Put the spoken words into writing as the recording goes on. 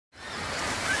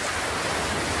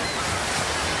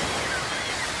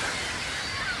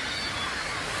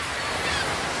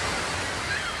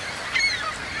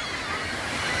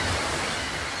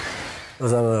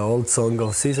Those are an old song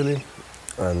of Sicily,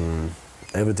 and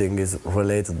everything is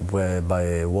related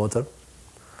by water.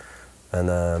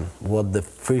 And what the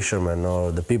fishermen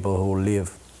or the people who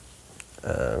live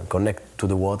connect to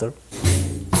the water.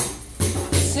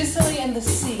 Sicily and the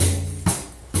sea.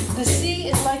 The sea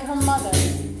is like her mother.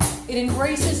 It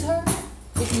embraces her,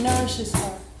 it nourishes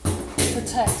her, it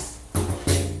protects.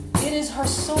 It is her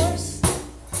source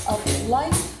of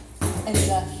life and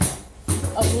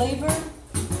death, of labor,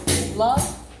 love,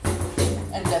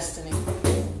 and destiny.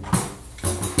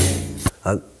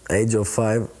 At age of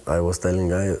 5, I was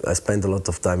telling I spent a lot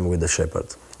of time with the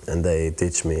shepherd, and they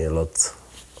teach me a lot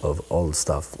of old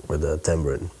stuff with the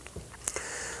tambourine.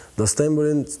 Those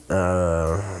tambourines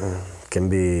can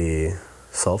be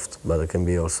soft, but it can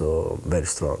be also very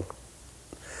strong.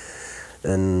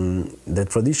 And the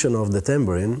tradition of the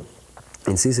tambourine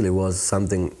in Sicily was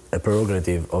something, a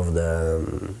prerogative of the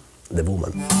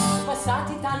woman.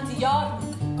 Passati tanti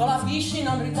giorni, con la fisci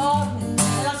non ritorni,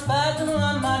 e l'aspettano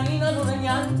la marina, non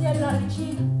regnanti alla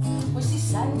regina. Poi si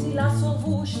senti la sua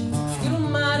voce, in un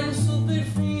mare in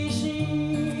superficie.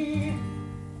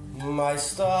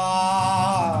 Maestà,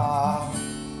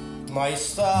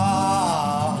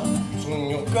 maestà,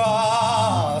 sogno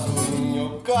ca,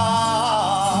 sogno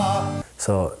ca.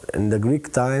 So in the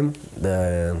Greek time,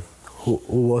 who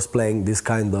was playing this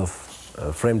kind of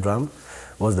frame drum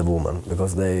was the woman,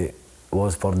 because they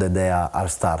was for the dea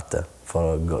Astarte,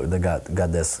 for the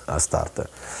goddess Astarte.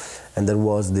 And there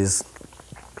was this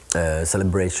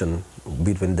celebration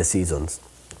between the seasons.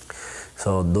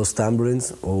 So those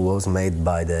tambourines was made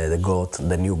by the goat,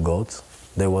 the new goat.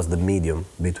 There was the medium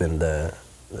between the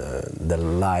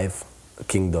live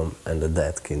kingdom and the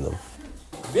dead kingdom.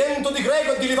 Vento di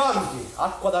greco e di levanti,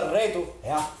 acqua d'arreto e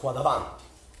acqua davanti.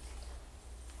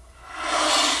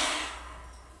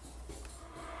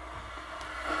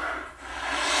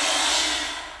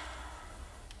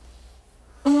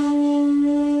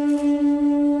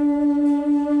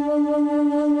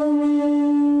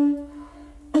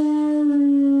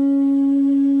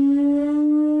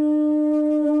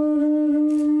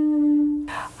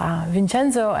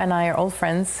 Vincenzo and I are old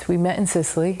friends. We met in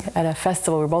Sicily at a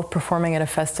festival. We were both performing at a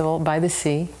festival by the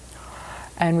sea.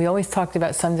 And we always talked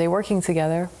about someday working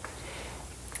together.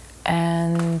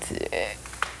 And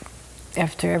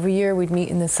after every year, we'd meet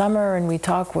in the summer and we'd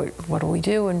talk, what do we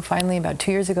do? And finally, about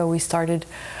 2 years ago, we started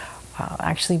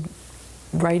actually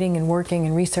writing and working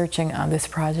and researching on this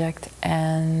project.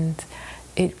 And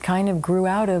it kind of grew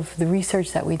out of the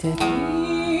research that we did.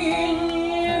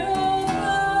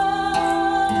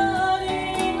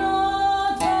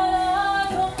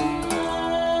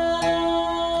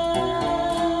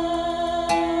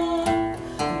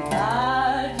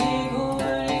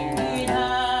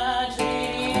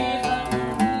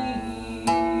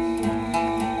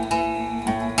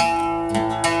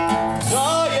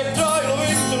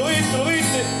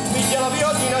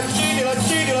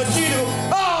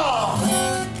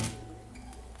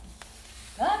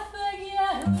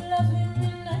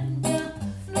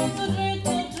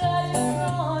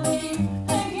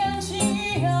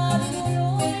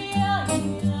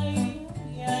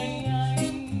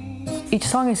 Each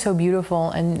song is so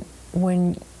beautiful, and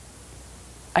when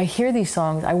I hear these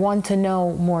songs, I want to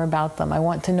know more about them. I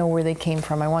want to know where they came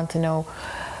from. I want to know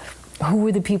who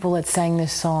were the people that sang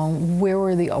this song, what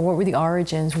were the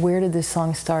origins, where did this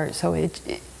song start. So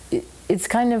it's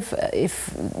kind of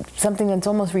something that's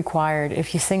almost required.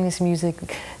 If you sing this music,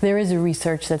 there is a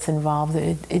research that's involved.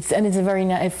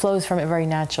 It flows from it very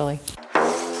naturally.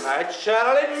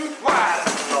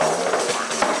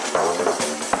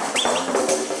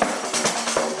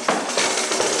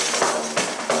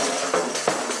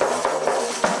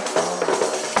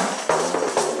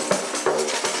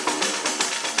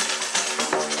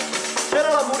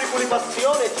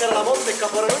 Passione, c'era la monte e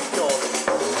caporano in chiove.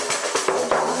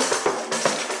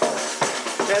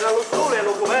 C'era lo sole e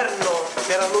lo governo,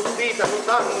 c'era lo spita, lo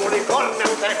sangue, le corna e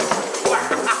lo tempo. Ora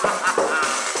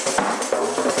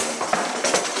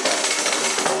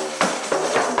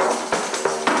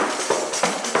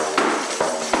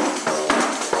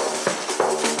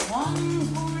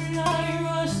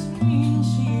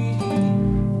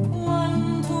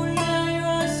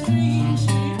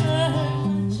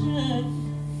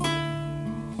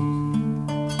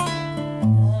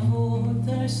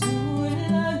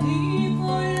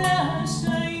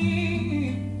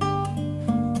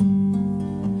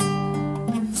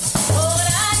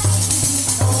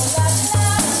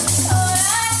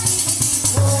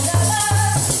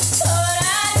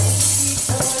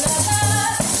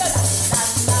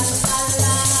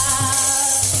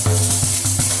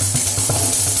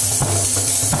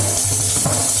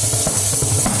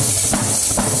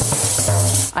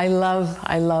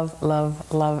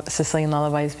love Sicilian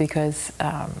lullabies because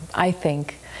I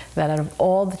think that out of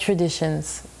all the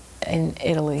traditions in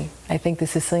Italy, I think the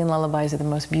Sicilian lullabies are the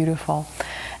most beautiful.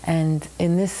 And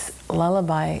in this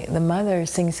lullaby, the mother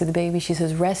sings to the baby, she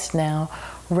says, rest now,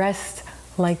 rest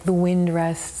like the wind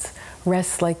rests,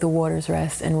 rest like the waters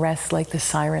rest, and rest like the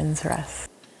sirens rest.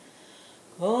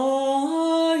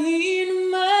 Oh,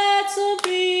 in mezzo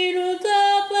pino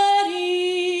d'apparino,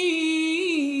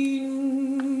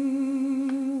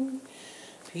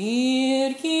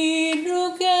 per chi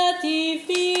drogati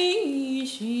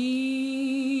feci,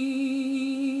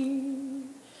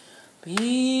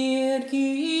 per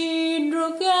chi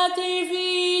drogati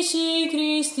feci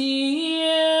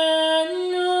cristiano.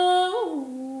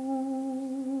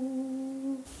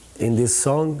 In this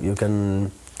song, you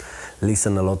can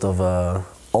listen a lot of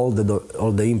all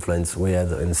the influence we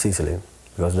had in Sicily,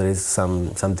 because there is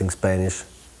something Spanish,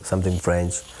 something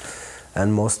French,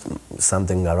 and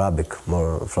something Arabic,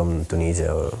 more from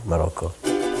Tunisia or Morocco.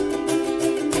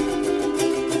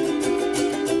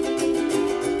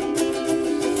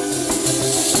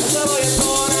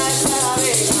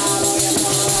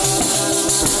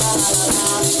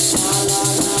 La